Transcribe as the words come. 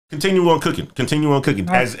continue on cooking.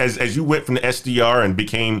 Right. As you went from the SDR and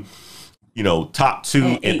became, top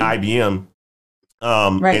 2 in IBM,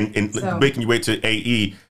 Right. and So, making your way to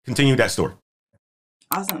AE. Continue that story.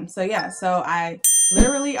 awesome. So yeah, so I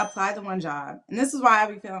literally applied to one job. And this is why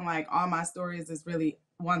I be feeling like all my stories is really,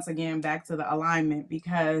 once again, back to the alignment,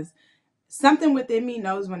 because something within me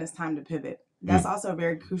knows when it's time to pivot. That's also a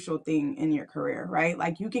very crucial thing in your career, right?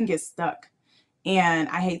 Like, you can get stuck. And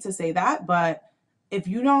I hate to say that, but if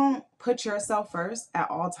you don't put yourself first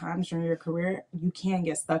at all times during your career, you can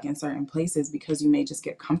get stuck in certain places because you may just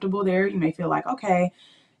get comfortable there. You may feel like, okay,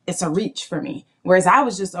 it's a reach for me. Whereas I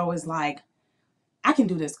was just always like, I can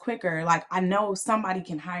do this quicker. Like, I know somebody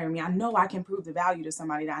can hire me. I know I can prove the value to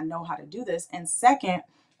somebody that I know how to do this. And second,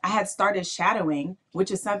 I had started shadowing, which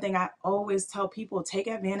is something I always tell people, take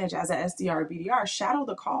advantage as a SDR or BDR, shadow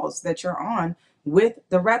the calls that you're on with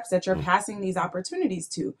the reps that you're passing these opportunities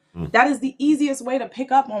to. That is the easiest way to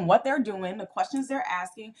pick up on what they're doing, the questions they're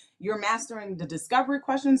asking. You're mastering the discovery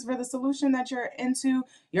questions for the solution that you're into.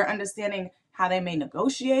 You're understanding how they may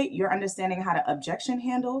negotiate. You're understanding how to objection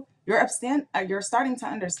handle. You're starting to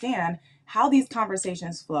understand how these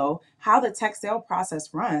conversations flow, how the tech sale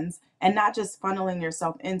process runs, and not just funneling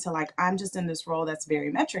yourself into like, I'm just in this role that's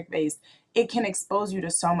very metric based. It can expose you to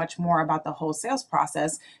so much more about the whole sales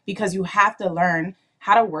process because you have to learn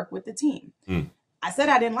how to work with the team. I said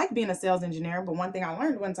I didn't like being a sales engineer, but one thing I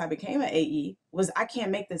learned once I became an AE was I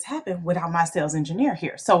can't make this happen without my sales engineer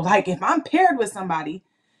here. So like, if I'm paired with somebody,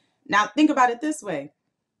 now think about it this way.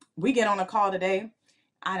 We get on a call today.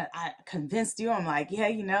 I convinced you. I'm like, yeah,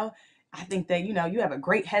 I think that, you have a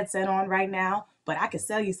great headset on right now, but I could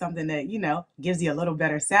sell you something that, gives you a little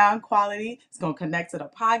better sound quality. It's going to connect to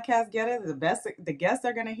the podcast getter. The guests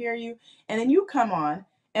are going to hear you. And then you come on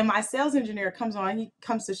and my sales engineer comes on. He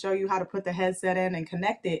comes to show you how to put the headset in and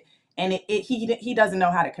connect it. And he doesn't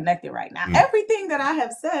know how to connect it right now. Everything that I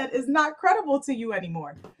have said is not credible to you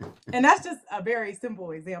anymore. And that's just a very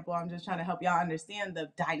simple example. I'm just trying to help y'all understand the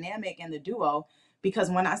dynamic and the duo,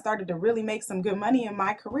 because when I started to really make some good money in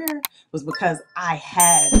my career was because I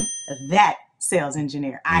had that sales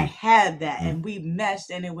engineer. I had that, and we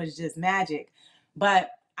meshed, and it was just magic.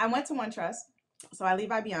 But I went to OneTrust. So I leave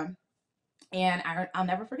IBM, and I'll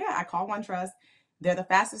never forget. I called OneTrust. They're the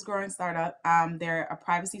fastest growing startup. They're a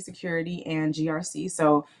privacy, security, and GRC.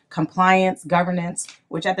 So compliance, governance,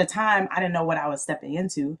 which at the time, I didn't know what I was stepping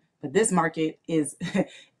into. But this market is,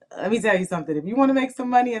 let me tell you something. If you want to make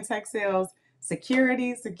some money in tech sales,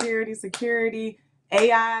 security,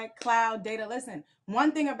 AI, cloud, data. Listen,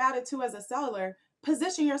 one thing about it too, as a seller,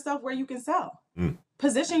 position yourself where you can sell.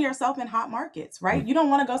 Position yourself in hot markets, right? You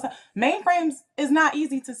don't want to go sell. Mainframes is not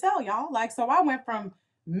easy to sell, y'all. Like, so I went from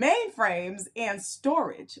mainframes and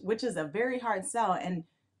storage, which is a very hard sell. And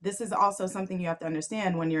this is also something you have to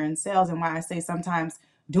understand when you're in sales. And why I say sometimes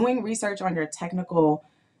doing research on your technical,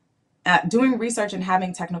 doing research and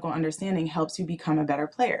having technical understanding helps you become a better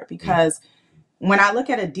player. Because when I look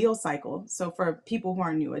at a deal cycle, so for people who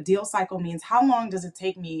are new, a deal cycle means how long does it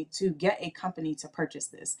take me to get a company to purchase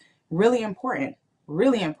this? Really important,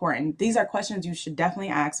 really important. These are questions you should definitely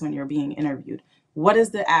ask when you're being interviewed. What is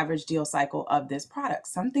the average deal cycle of this product?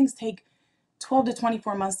 Some things take 12 to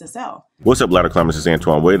 24 months to sell. What's up, Ladder Climbers? This is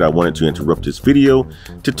Antoine Wade. I wanted to interrupt this video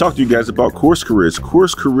to talk to you guys about Course Careers.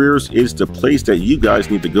 Course Careers is the place that you guys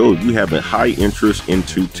need to go if you have a high interest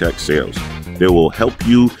into tech sales. They will help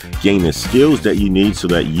you gain the skills that you need so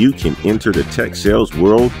that you can enter the tech sales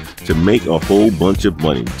world to make a whole bunch of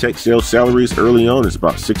money. Tech sales salaries early on is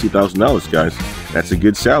about $60,000, guys. That's a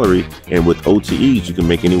good salary. And with OTEs, you can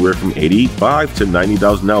make anywhere from $85,000 to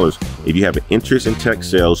 $90,000. If you have an interest in tech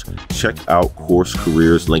sales, check out Course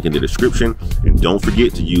Careers, link in the description. And don't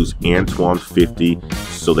forget to use Antoine50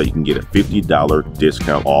 so that you can get a $50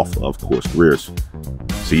 discount off of Course Careers.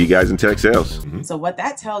 See you guys in tech sales. So what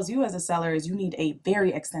that tells you as a seller is you need a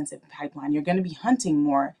very extensive pipeline. You're going to be hunting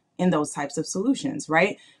more in those types of solutions,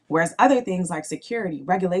 right? Whereas other things like security,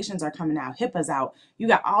 regulations are coming out, HIPAA's out. You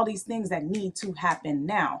got all these things that need to happen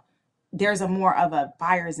now. There's a more of a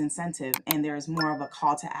buyer's incentive, and there's more of a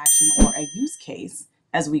call to action or a use case,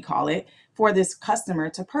 as we call it, for this customer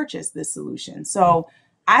to purchase this solution. So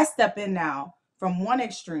I step in now from one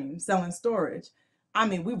extreme, selling storage. I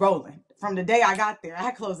mean, we rolling. From the day I got there,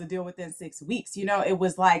 I closed the deal within 6 weeks. It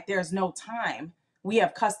was like, there's no time. We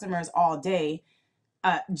have customers all day.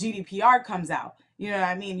 GDPR comes out. You know what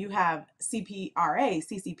I mean? You have CPRA,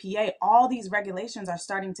 CCPA, all these regulations are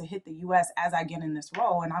starting to hit the US as I get in this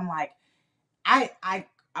role. And I'm like,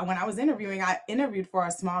 when I was interviewing, I interviewed for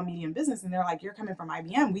a small medium business, and they're like, you're coming from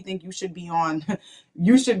IBM. We think you should be on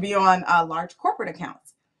large corporate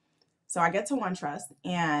accounts. So I get to OneTrust,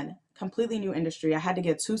 and completely new industry. I had to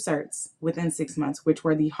get 2 certs within 6 months, which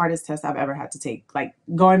were the hardest tests I've ever had to take. Like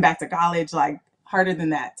going back to college, like harder than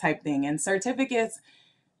that type thing. And certificates,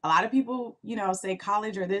 a lot of people, you know, say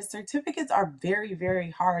college or this. Certificates are very, very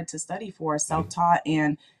hard to study for, self-taught.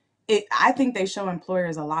 And I think they show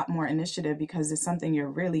employers a lot more initiative because it's something you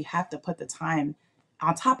really have to put the time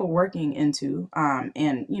on top of working into,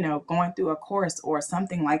 and, you know, going through a course or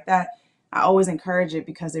something like that. I always encourage it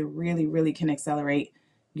because it really, really can accelerate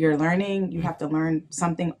your learning. You have to learn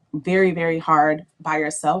something very, very hard by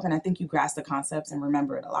yourself. And I think you grasp the concepts and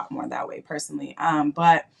remember it a lot more that way personally.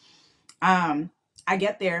 But I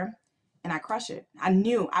get there and I crush it.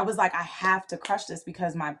 I was like, I have to crush this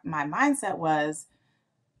because my mindset was,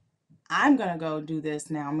 I'm going to go do this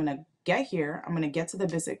now. I'm going to get here. I'm going to get to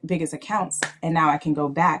the biggest accounts. And now I can go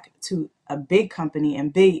back to a big company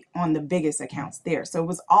and be on the biggest accounts there. So it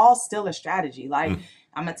was all still a strategy. Like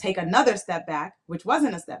I'm going to take another step back, which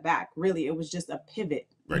wasn't a step back. Really, it was just a pivot.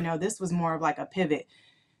 Right. You know, this was more of like a pivot.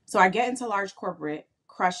 So I get into large corporate,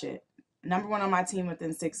 crush it. Number 1 on my team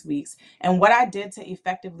within 6 weeks. And what I did to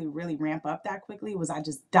effectively really ramp up that quickly was I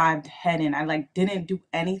just dived head in. I like didn't do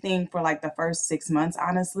anything for like the first 6 months,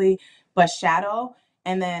 honestly, but shadow.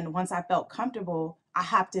 And then once I felt comfortable, I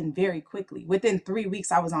hopped in very quickly. Within 3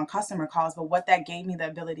 weeks, I was on customer calls. But what that gave me the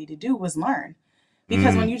ability to do was learn.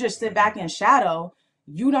 Because when you just sit back and shadow,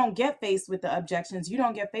 you don't get faced with the objections. You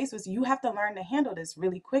don't get faced with, you have to learn to handle this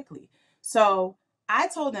really quickly. So I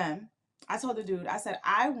told the dude, I said,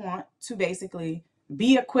 I want to basically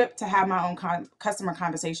be equipped to have my own customer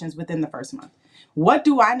conversations within the first month. What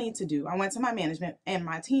do I need to do? I went to my management and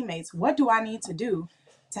my teammates. What do I need to do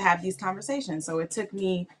to have these conversations? So it took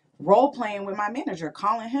me role playing with my manager,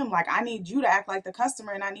 calling him like, I need you to act like the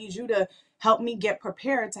customer and I need you to help me get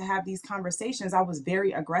prepared to have these conversations. I was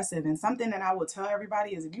very aggressive. And something that I will tell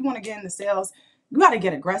everybody is if you want to get into sales, you got to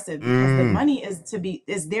get aggressive because the money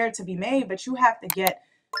is there to be made, but you have to get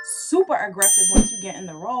super aggressive once you get in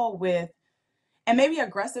the role with, and maybe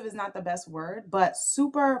aggressive is not the best word, but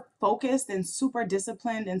super focused and super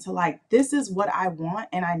disciplined into like, this is what I want.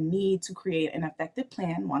 And I need to create an effective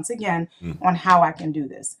plan once again on how I can do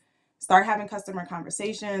this. Start having customer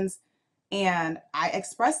conversations. And I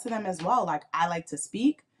express to them as well, like I like to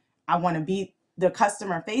speak. I want to be the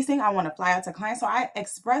customer facing. I want to fly out to clients. So I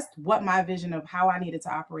expressed what my vision of how I needed to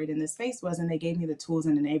operate in this space was, and they gave me the tools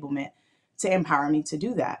and enablement to empower me to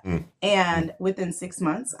do that. And within 6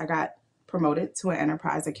 months, I got promoted to an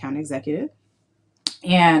enterprise account executive.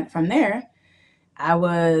 And from there, I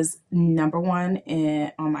was number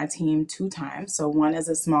 1 on my team 2 times. So 1 as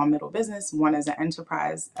a small middle business, 1 as an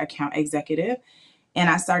enterprise account executive. And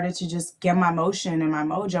I started to just get my motion and my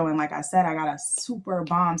mojo. And like I said, I got a super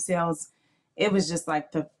bomb sales. It was just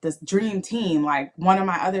like this dream team. Like one of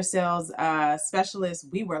my other sales specialists,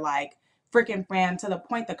 we were like freaking fan to the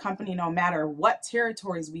point the company, no matter what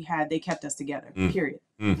territories we had, they kept us together, period.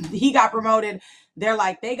 He got promoted. They're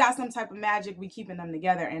like, they got some type of magic. We keeping them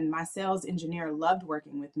together. And my sales engineer loved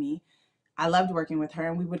working with me. I loved working with her.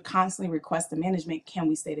 And we would constantly request the management, can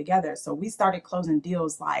we stay together? So we started closing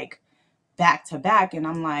deals like back to back. And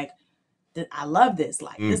I'm like, I love this.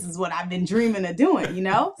 Like, this is what I've been dreaming of doing, you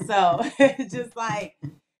know? So it's just like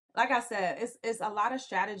I said, it's a lot of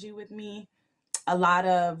strategy with me, a lot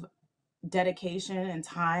of dedication and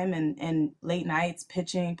time and late nights,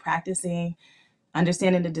 pitching, practicing,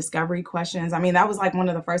 understanding the discovery questions. I mean, that was like one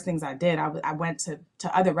of the first things I did. I went to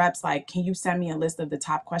other reps, like, can you send me a list of the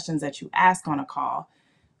top questions that you ask on a call?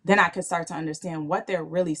 Then I could start to understand what they're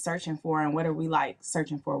really searching for and what are we like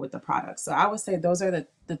searching for with the product. So I would say those are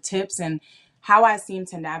the tips, and how I seem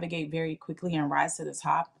to navigate very quickly and rise to the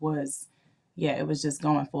top was, yeah, it was just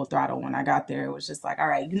going full throttle when I got there. It was just like, all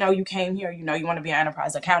right, you know, you came here, you know, you want to be an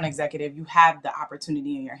enterprise account executive. You have the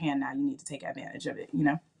opportunity in your hand now. You need to take advantage of it, you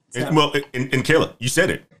know? So. Well, and Kayla, you said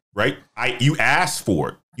it, right? You asked for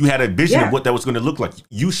it. You had a vision of what that was going to look like.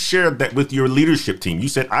 You shared that with your leadership team. You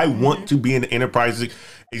said, I want to be an enterprise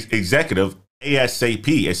executive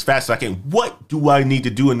ASAP, as fast as I can. What do I need to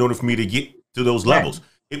do in order for me to get to those levels?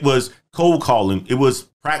 It was cold calling. It was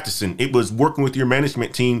practicing. It was working with your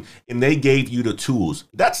management team, and they gave you the tools.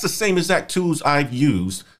 That's the same exact tools I've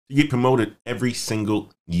used to get promoted every single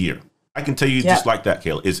year. I can tell you just like that,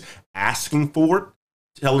 Kayla, is asking for it,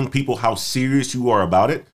 telling people how serious you are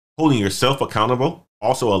about it, holding yourself accountable,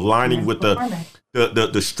 also aligning with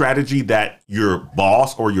the strategy that your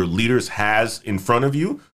boss or your leaders has in front of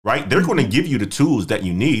you, right? They're going to give you the tools that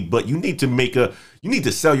you need, but you need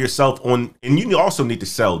to sell yourself on, and you also need to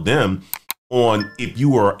sell them on if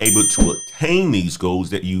you are able to attain these goals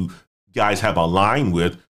that you guys have aligned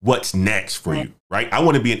with. what's next for you, right? I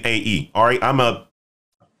want to be an AE. All right. I'm a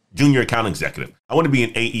junior account executive. I want to be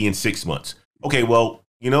an AE in 6 months. Okay. Well,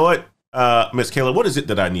 you know what, Miss Kayla, what is it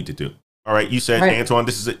that I need to do? All right. You said, Antoine,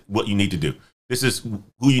 this is what you need to do. This is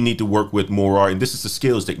who you need to work with more, and this is the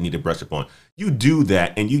skills that you need to brush up on. You do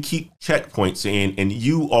that, and you keep checkpoints in, and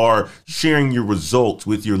you are sharing your results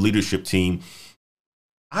with your leadership team.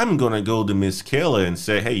 I'm going to go to Miss Kayla and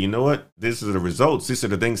say, hey, you know what? These are the results. These are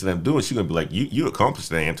the things that I'm doing. She's going to be like, you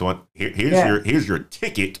accomplished that, Antoine. Here's your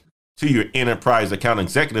ticket to your enterprise account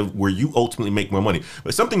executive where you ultimately make more money.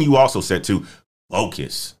 But something you also said too,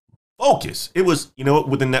 focus. It was, you know,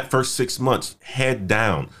 within that first 6 months, head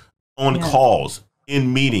down. On calls,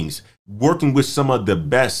 in meetings, working with some of the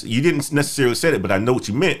best. You didn't necessarily say it, but I know what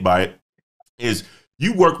you meant by it, is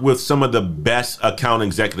you work with some of the best account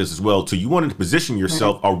executives as well, too. You wanted to position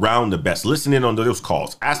yourself around the best, listening on those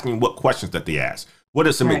calls, asking what questions that they ask. What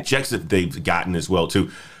are some objectives they've gotten as well, too?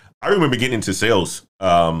 I remember getting into sales,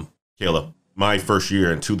 Kayla, my first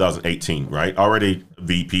year in 2018, right? Already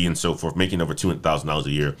VP and so forth, making over $200,000 a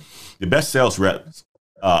year. The best sales rep,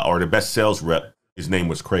 his name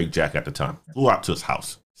was Craig Jack at the time. Flew out to his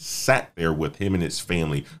house, sat there with him and his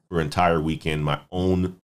family for an entire weekend, my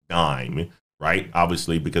own dime, right?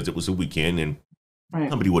 Obviously, because it was a weekend and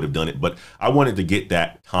somebody would have done it. But I wanted to get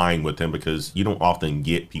that time with him because you don't often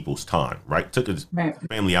get people's time, right? Took his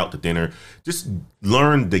family out to dinner, just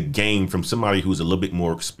learn the game from somebody who's a little bit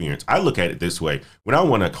more experienced. I look at it this way. When I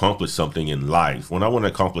want to accomplish something in life, when I want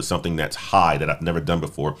to accomplish something that's high that I've never done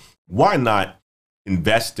before, why not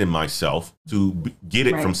invest in myself to get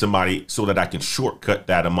it from somebody so that I can shortcut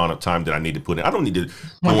that amount of time that I need to put in. I don't need to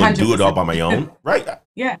go and do it all by my own, right?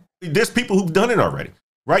 Yeah. There's people who've done it already,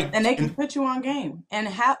 right? And they can put you on game and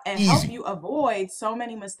help you avoid so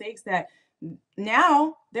many mistakes that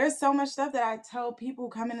now there's so much stuff that I tell people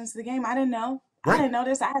coming into the game. I didn't know. I didn't know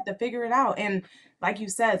this. I had to figure it out. And like you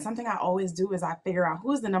said, something I always do is I figure out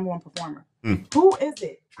who's the number one performer. Who is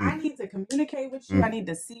it? I need to communicate with you. I need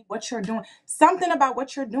to see what you're doing. Something about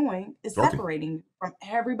what you're doing is separating you from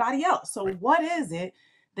everybody else. So what is it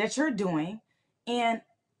that you're doing? And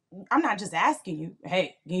I'm not just asking you,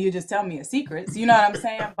 hey, can you just tell me a secret? You know what I'm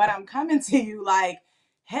saying? But I'm coming to you like,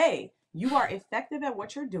 hey, you are effective at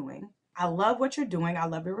what you're doing. I love what you're doing. I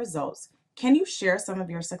love your results. Can you share some of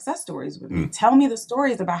your success stories with me? Tell me the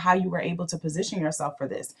stories about how you were able to position yourself for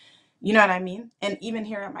this. You know what I mean? And even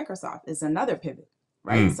here at Microsoft is another pivot,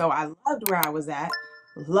 right? So I loved where I was at.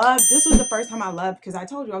 This was the first time I loved, because I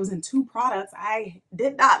told you I was in 2 products I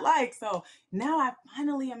did not like. So now I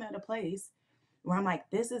finally am at a place where I'm like,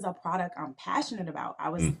 this is a product I'm passionate about. I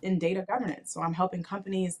was in data governance. So I'm helping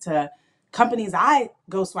companies I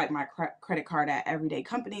go swipe my credit card at every day,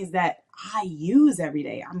 companies that I use every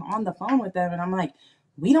day. I'm on the phone with them and I'm like,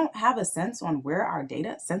 we don't have a sense on where our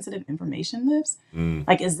data, sensitive information lives.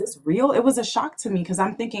 Like, is this real? It was a shock to me because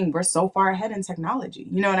I'm thinking we're so far ahead in technology.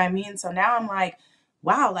 You know what I mean? So now I'm like,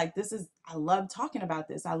 wow, like I love talking about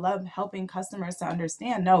this. I love helping customers to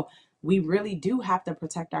understand, no, we really do have to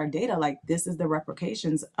protect our data. Like, this is the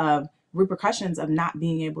repercussions of not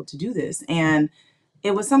being able to do this. And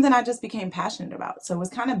it was something I just became passionate about. So it was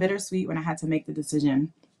kind of bittersweet when I had to make the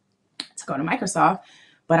decision to go to Microsoft.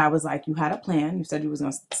 But I was like, you had a plan. You said you was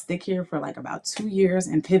going to stick here for like about 2 years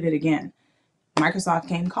and pivot again. Microsoft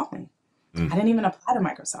came calling. I didn't even apply to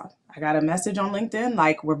Microsoft. I got a message on LinkedIn,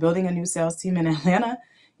 like, we're building a new sales team in Atlanta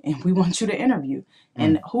and we want you to interview.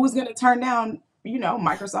 And who's going to turn down,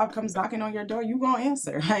 Microsoft comes knocking on your door, you going to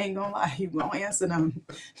answer. I ain't going to lie. You going to answer them.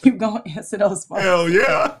 You going to answer those phones. Hell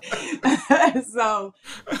yeah. So,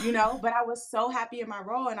 but I was so happy in my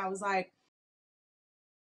role. And I was like,